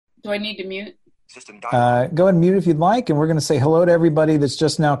Do I need to mute? Go ahead and mute if you'd like, and we're going to say hello to everybody that's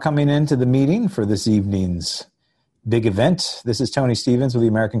just now coming into the meeting for this evening's big event. This is Tony Stevens with the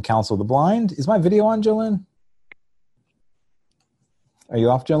American Council of the Blind. Is my video on, Jolynn? Are you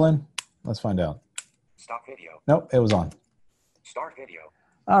off, Jolynn? Let's find out. Stop video. Nope, it was on. Start video.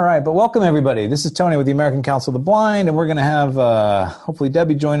 All right, but welcome everybody. This is Tony with the American Council of the Blind, and we're going to have hopefully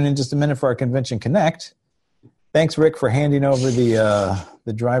Debbie joining in just a minute for our Convention Connect. Thanks, Rick, for handing over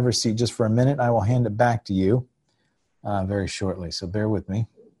the driver's seat just for a minute. I will hand it back to you very shortly, so bear with me.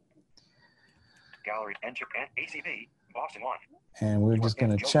 Gallery, enter, ACB, Boston 1. And we're just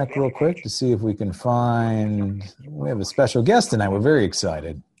going to check real quick to see if we can find, we have a special guest tonight. We're very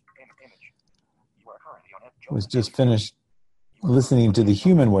excited. Was just finished listening to the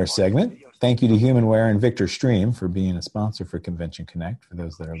HumanWare segment. Thank you to HumanWare and Victor Stream for being a sponsor for Convention Connect, for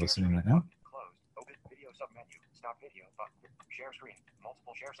those that are listening right now. Open video submenu. Stop video button. Share screen.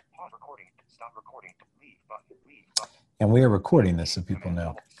 Multiple shares. Pause recording. Stop recording. Leave button. Leave button. And we are recording this so people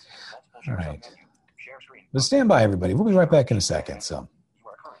know. All right. But stand by, everybody. We'll be right back in a second. So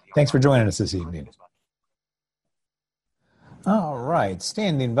thanks for joining us this evening. All right.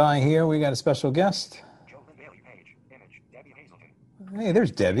 Standing by here, we got a special guest. Hey,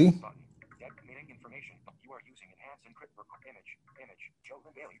 there's Debbie.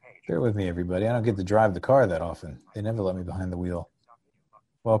 Bear with me, everybody. I don't get to drive the car that often. They never let me behind the wheel.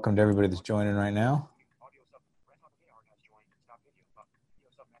 Welcome to everybody that's joining right now.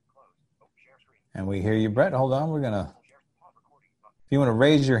 And we hear you, Brett. Hold on. We're going to... If you want to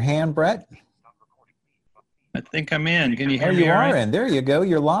raise your hand, Brett. I think I'm in. Can you hear me? Oh, you are right? in. There you go.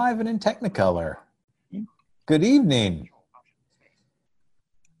 You're live and in Technicolor. Good evening.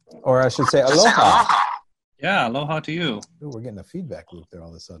 Or I should say aloha. Yeah, aloha to you. Ooh, we're getting a feedback loop there all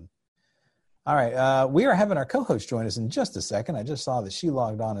of a sudden. All right. We are having our co-host join us in just a second. I just saw that she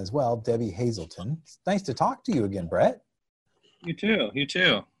logged on as well, Debbie Hazelton. It's nice to talk to you again, Brett. You too. You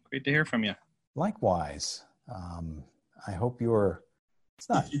too. Great to hear from you. Likewise. I hope you're... It's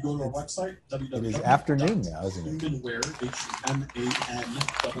not. If you go to our website, It is afternoon now, isn't it? HumanWare,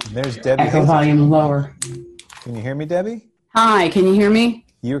 HUMAN. There's Debbie Echo Hazelton. volume lower. Can you hear me, Debbie? Hi, can you hear me?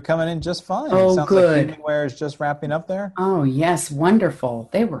 You're coming in just fine. Oh, it sounds good. like HumanWare is just wrapping up there. Oh, yes, wonderful.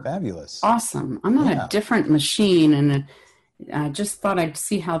 They were Fabulous. awesome. I'm on Yeah. a different machine, and I just thought I'd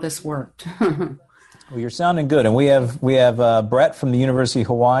see how this worked. Well, you're sounding good. And we have Brett from the University of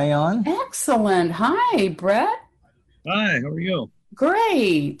Hawaii on. Excellent. Hi, Brett. Hi, how are you?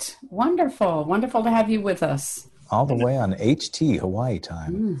 Great. Wonderful. Wonderful to have you with us. All the way on HT Hawaii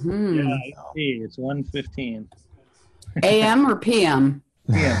time. Mm-hmm. Yeah, I see. It's 1:15. AM or PM?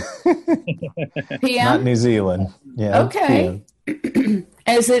 Yeah. Not PM? New Zealand. Yeah. Okay.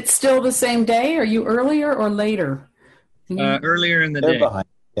 Is it still the same day? Are you earlier or later? Earlier in the They're day. behind.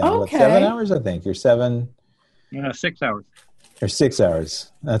 Yeah, Okay. 7 hours, I think. You're 7 6 hours. or 6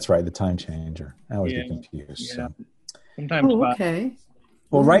 hours. That's right, the time changer. I always get Yeah. confused. Yeah. So. Sometimes Oh, five. okay.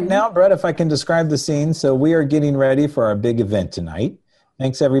 Well, right now, Brett, if I can describe the scene. So we are getting ready for our big event tonight.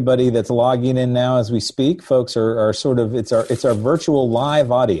 Thanks everybody that's logging in now as we speak. Folks are sort of, it's our virtual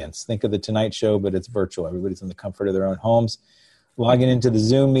live audience. Think of the Tonight Show, but it's virtual. Everybody's in the comfort of their own homes. Logging into the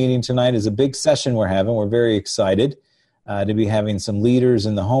Zoom meeting tonight is a big session we're having. We're very excited to be having some leaders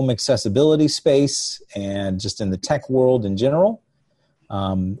in the home accessibility space and just in the tech world in general.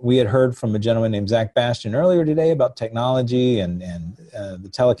 We had heard from a gentleman named Zach Bastian earlier today about technology and the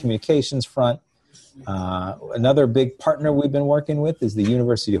telecommunications front. Another big partner we've been working with is the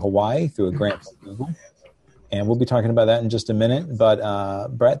University of Hawaii through a grant from Google. And we'll be talking about that in just a minute. But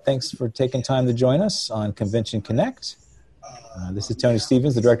Brett, thanks for taking time to join us on Convention Connect. This is Tony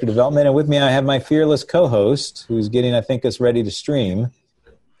Stevens, the Director of Development. And with me, I have my fearless co-host who's getting, I think, us ready to stream.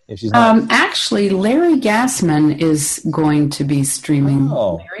 If she's not... Actually, Larry Gassman is going to be streaming.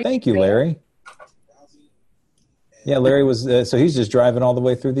 Oh, Larry? thank you, Larry. Yeah, Larry was, so he's just driving all the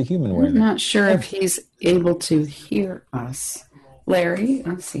way through the HumanWare. I'm not sure if he's able to hear us. Larry,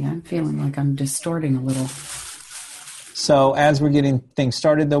 let's see, I'm feeling like I'm distorting a little. So as we're getting things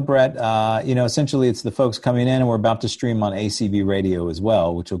started, though, Brett, essentially it's the folks coming in, and we're about to stream on ACB Radio as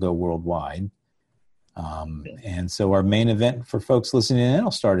well, which will go worldwide. And so our main event for folks listening in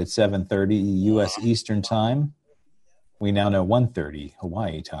will start at 7:30 U.S. Eastern Time. We now know 1:30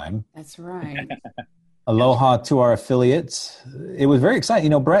 Hawaii time. That's right. Aloha to our affiliates. It was very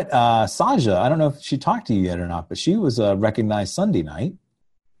exciting. Brett, Saja, I don't know if she talked to you yet or not, but she was recognized Sunday night.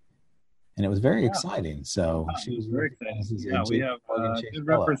 And it was very exciting. So she was very exciting. Yeah, we have good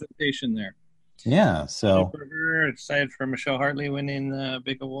representation there. Yeah, so excited for Michelle Hartley winning the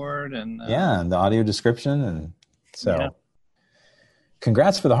big award, and and the audio description, and so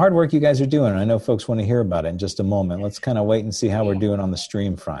congrats for the hard work you guys are doing. I know folks want to hear about it in just a moment. Let's kind of wait and see how we're doing on the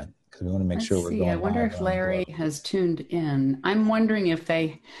stream front, because we want to make sure we're going. I wonder if Larry has tuned in. I'm wondering if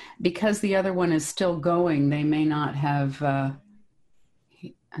because the other one is still going, they may not have, I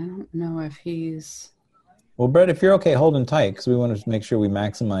don't know if he's... Well, Brett, if you're okay holding tight, because we want to make sure we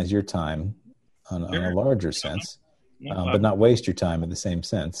maximize your time on a larger sense, but not waste your time in the same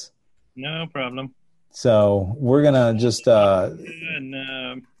sense. No problem. So we're going to just... I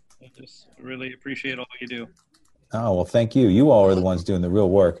just really appreciate all you do. Oh, well, thank you. You all are the ones doing the real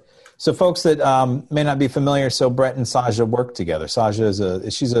work. So folks that may not be familiar, so Brett and Saja work together. Saja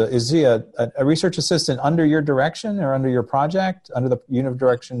is he a research assistant under your direction or under your project, under the Unit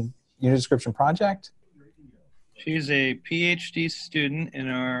Description project? She's a PhD student in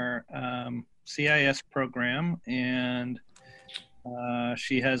our CIS program, and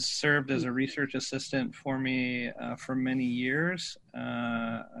she has served as a research assistant for me for many years.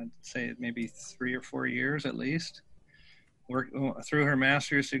 I'd say maybe 3 or 4 years at least, through her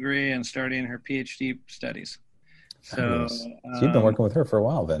master's degree and starting her PhD studies. So you've been working with her for a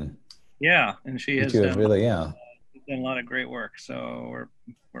while then. Yeah, and she has done a lot of great work. So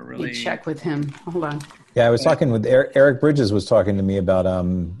we're really... check with him. Hold on. Yeah, I was talking with Eric Bridges was talking to me about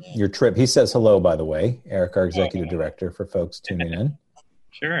your trip. He says hello, by the way, Eric, our executive director, for folks tuning in.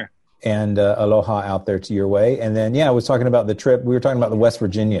 Sure. And aloha out there to your way. And then, I was talking about the trip. We were talking about the West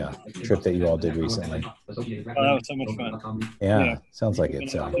Virginia trip that you all did recently. Oh, that was so much fun. Yeah. Sounds like it.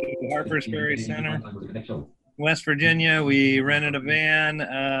 So. Harpers Ferry Center, West Virginia. We rented a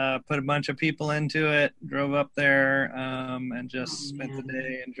van, put a bunch of people into it, drove up there, and just spent the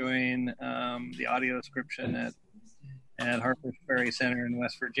day enjoying the audio description at Harpers Ferry Center in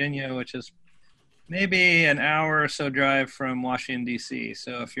West Virginia, which is maybe an hour or so drive from Washington, D.C.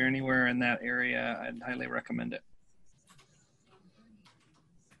 So if you're anywhere in that area, I'd highly recommend it.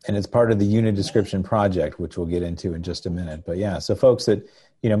 And it's part of the Unit Description project, which we'll get into in just a minute. But yeah, so folks that,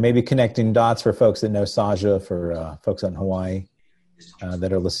 maybe connecting dots for folks that know Saja, for folks out in Hawaii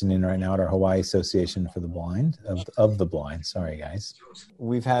that are listening right now at our Hawaii Association for the Blind, of the Blind. Sorry, guys.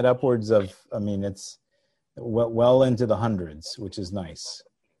 We've had upwards of, it's well into the hundreds, which is nice.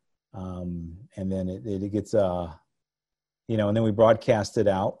 And then it gets, and then we broadcast it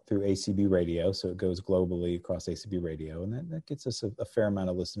out through ACB radio. So it goes globally across ACB radio. And that gets us a fair amount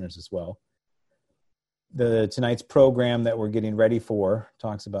of listeners as well. Tonight's program that we're getting ready for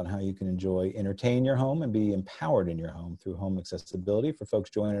talks about how you can entertain your home and be empowered in your home through home accessibility for folks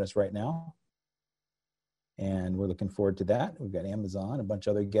joining us right now. And we're looking forward to that. We've got Amazon, a bunch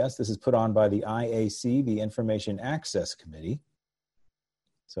of other guests. This is put on by the IAC, the Information Access Committee.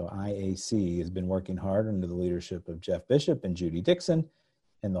 So IAC has been working hard under the leadership of Jeff Bishop and Judy Dixon,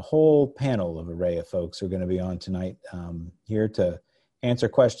 and the whole panel of array of folks are going to be on tonight here to answer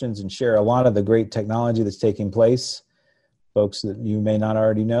questions and share a lot of the great technology that's taking place. Folks that you may not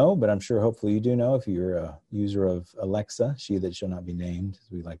already know, but I'm sure hopefully you do know if you're a user of Alexa, she that shall not be named,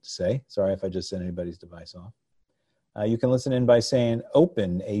 as we like to say. Sorry if I just sent anybody's device off. You can listen in by saying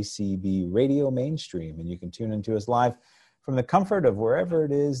open ACB Radio Mainstream, and you can tune into us live from the comfort of wherever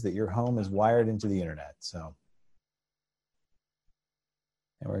it is that your home is wired into the internet. So,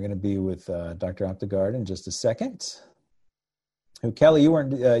 and we're going to be with Dr. Optegard in just a second. Who, Kelly, you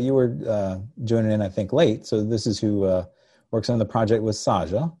were joining in, I think, late. So this is who works on the project with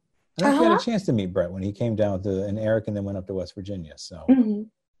Saja. I don't know if you had a chance to meet Brett when he came down and Eric, and then went up to West Virginia. So we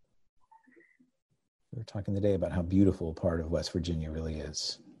were talking today about how beautiful a part of West Virginia really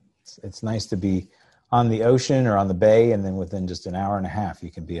is. It's nice to be on the ocean or on the bay, and then within just an hour and a half, you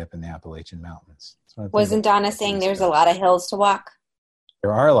can be up in the Appalachian Mountains. Wasn't Donna saying there's a lot of hills to walk?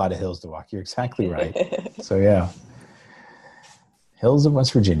 There are a lot of hills to walk. You're exactly right. So, yeah. Hills of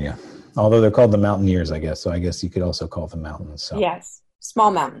West Virginia. Although they're called the Mountaineers, I guess. So I guess you could also call them mountains. So. Yes.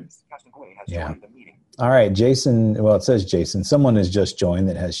 Small mountains. Yeah. All right, Jason. Well, it says Jason. Someone has just joined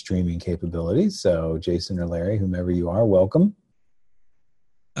that has streaming capabilities. So Jason or Larry, whomever you are, welcome.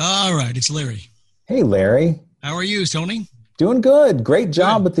 All right. It's Larry. Hey, Larry. How are you, Tony? Doing good. Great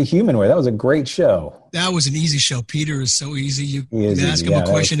job with the Humanware. That was a great show. That was an easy show. Peter is so easy. You ask him a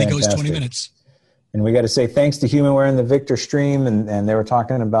question, he goes 20 minutes. And we got to say thanks to Humanware and the Victor stream, and they were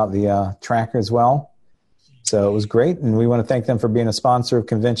talking about the tracker as well. So it was great, and we want to thank them for being a sponsor of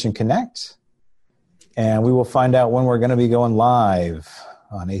Convention Connect. And we will find out when we're going to be going live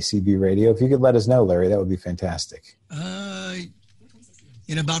on ACB Radio. If you could let us know, Larry, that would be fantastic.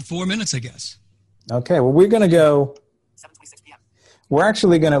 In about 4 minutes, I guess. Okay, well, we're going to go. We're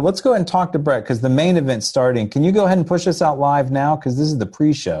actually going to, let's go ahead and talk to Brett because the main event's starting. Can you go ahead and push us out live now? Because this is the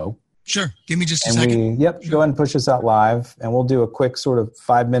pre-show. Sure. Give me just a and second. Go ahead and push us out live, and we'll do a quick sort of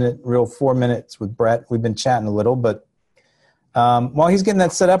 4 minutes with Brett. We've been chatting a little, but while he's getting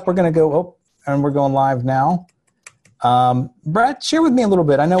that set up, we're going to go, and we're going live now. Brett, share with me a little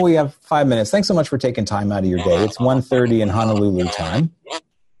bit. I know we have 5 minutes. Thanks so much for taking time out of your day. It's 1:30 in Honolulu time.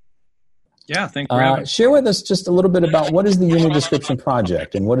 Yeah, thanks for having me. Share with us just a little bit about what is the Uni Description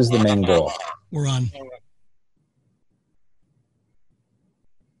Project and what is the main goal? We're on.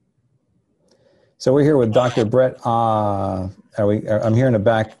 So we're here with Dr. Brett. I'm hearing a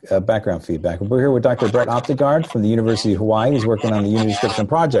background feedback. We're here with Dr. Brett Optegard from the University of Hawaii. He's working on the Uni Description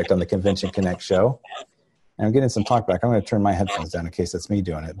Project on the Convention Connect show. And I'm getting some talk back. I'm going to turn my headphones down in case that's me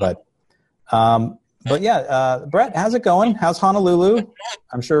doing it. But yeah, Brett, how's it going? How's Honolulu?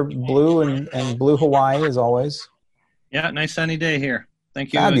 I'm sure blue and blue Hawaii as always. Yeah, nice sunny day here.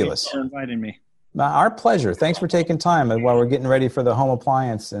 Thank you Fabulous. for inviting me. Our pleasure. Thanks for taking time while we're getting ready for the home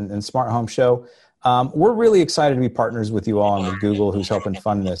appliance and smart home show. We're really excited to be partners with you all and with Google, who's helping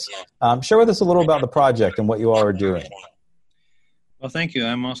fund this. Share with us a little about the project and what you all are doing. Well, thank you.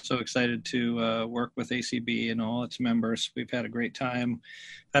 I'm also excited to work with ACB and all its members. We've had a great time,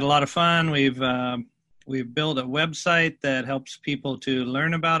 had a lot of fun. We've built a website that helps people to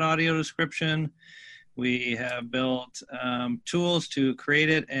learn about audio description. We have built tools to create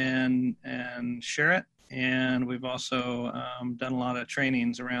it and share it. And we've also done a lot of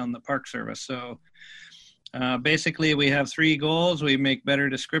trainings around the Park Service. So basically, we have 3 goals. We make better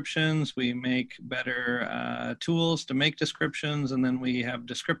descriptions, we make better tools to make descriptions, and then we have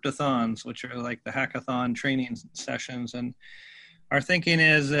descriptathons, which are like the hackathon training sessions. And our thinking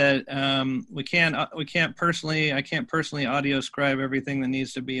is that I can't personally audio describe everything that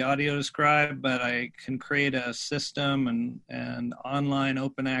needs to be audio described, but I can create a system and online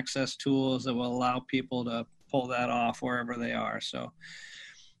open access tools that will allow people to pull that off wherever they are. So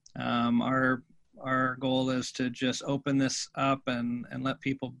our goal is to just open this up and let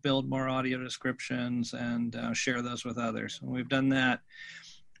people build more audio descriptions and share those with others. And we've done that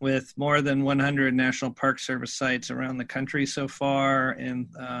with more than 100 National Park Service sites around the country so far in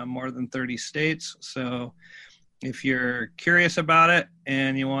more than 30 states. So if you're curious about it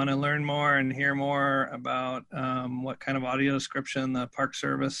and you want to learn more and hear more about what kind of audio description the Park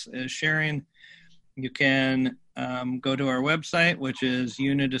Service is sharing, you can go to our website, which is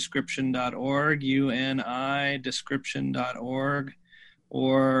unidescription.org, UNI-description.org,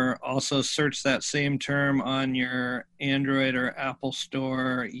 or also search that same term on your Android or Apple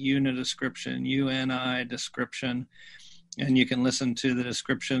Store, Unidescription, UNI Description, and you can listen to the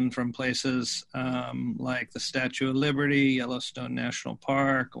description from places like the Statue of Liberty, Yellowstone National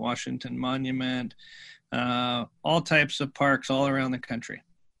Park, Washington Monument, all types of parks all around the country.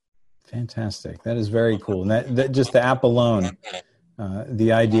 Fantastic. That is very cool. And that just the app alone,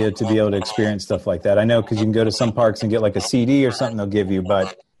 the idea to be able to experience stuff like that. I know because you can go to some parks and get like a CD or something they'll give you,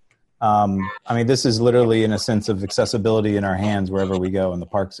 but I mean, this is literally in a sense of accessibility in our hands wherever we go in the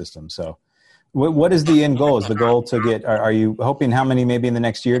park system. So what is the end goal? Is the goal to get, are you hoping how many maybe in the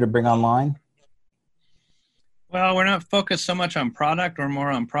next year to bring online? Well, we're not focused so much on product, we're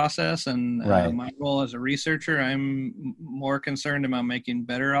more on process. And right. My role as a researcher, I'm more concerned about making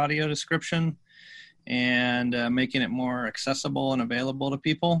better audio description and making it more accessible and available to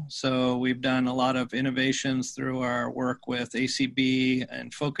people. So we've done a lot of innovations through our work with ACB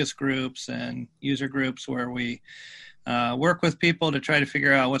and focus groups and user groups where we work with people to try to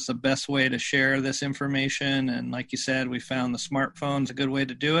figure out what's the best way to share this information. And like you said, we found the smartphone's a good way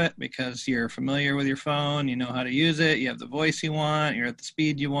to do it because you're familiar with your phone, you know how to use it, you have the voice you want, you're at the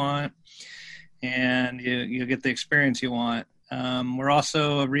speed you want, and you get the experience you want. We're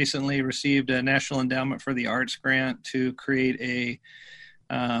also recently received a National Endowment for the Arts grant to create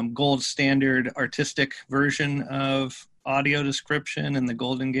a gold standard artistic version of audio description in the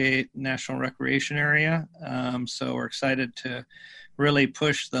Golden Gate National Recreation Area. So we're excited to really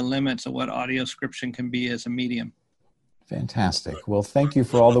push the limits of what audio description can be as a medium. Fantastic. Well, thank you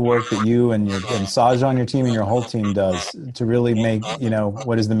for all the work that you and Saj on your team and your whole team does to really make,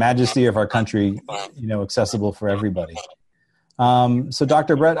 what is the majesty of our country, accessible for everybody. So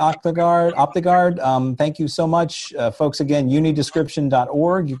Dr. Brett Optegard, thank you so much. Folks, again,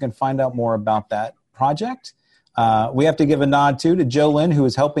 unidescription.org. You can find out more about that project. We have to give a nod, to Jolynn, who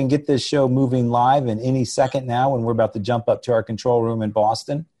is helping get this show moving live in any second now when we're about to jump up to our control room in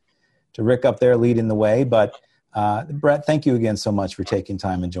Boston, to Rick up there leading the way. But Brett, thank you again so much for taking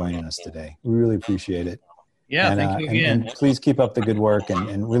time and joining us today. We really appreciate it. Yeah, thank you again. And please keep up the good work.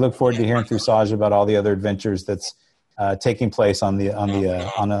 And we look forward to hearing through Saj about all the other adventures that's taking place on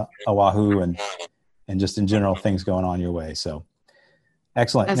Oahu and just in general things going on your way. So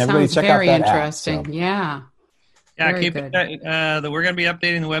Excellent. That And everybody sounds check very out that interesting. app, so. Yeah. Yeah, Very keep good. it. We're going to be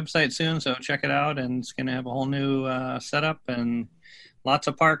updating the website soon, so check it out. And it's going to have a whole new setup and lots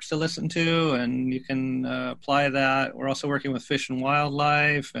of parks to listen to, and you can apply that. We're also working with Fish and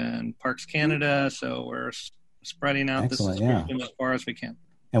Wildlife and Parks Canada, so we're spreading out the subscription as far as we can.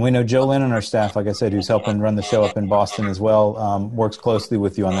 And we know Joe Lynn on our staff, like I said, who's helping run the show up in Boston as well, works closely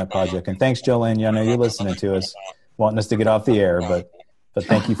with you on that project. And thanks, Joe Lynn. I know you're listening to us, wanting us to get off the air, but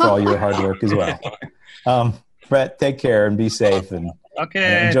thank you for all your hard work as well. Brett, take care and be safe, and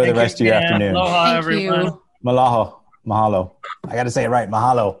enjoy the rest of your afternoon. Aloha, everyone. Mahalo. I got to say it right.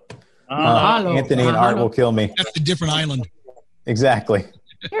 Mahalo. Anthony and Art will kill me. That's a different island. Exactly.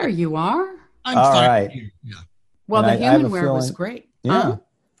 There you are. I'm all fine. right. Yeah. Well, the Humanware was great. Yeah.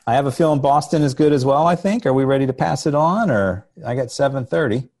 I have a feeling Boston is good as well, I think. Are we ready to pass it on? Or I got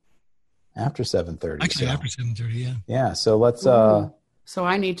 7:30. After 7:30. Actually, after 7:30, yeah. Yeah, so let's So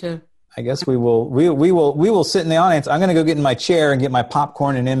I need to. I guess we will sit in the audience. I'm going to go get in my chair and get my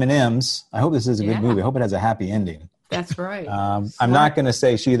popcorn and M&Ms. I hope this is a good movie. I hope it has a happy ending. That's right. I'm not going to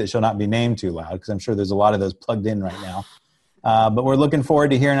say She That Shall Not Be Named too loud because I'm sure there's a lot of those plugged in right now. But we're looking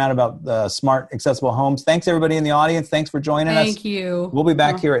forward to hearing out about smart, accessible homes. Thanks, everybody in the audience. Thanks for joining us. Thank you. We'll be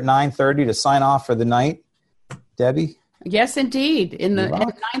back here at 9:30 to sign off for the night. Debbie? Yes, indeed. At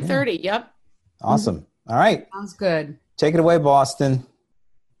 9:30. Yeah. Yep. Awesome. All right. Sounds good. Take it away, Boston.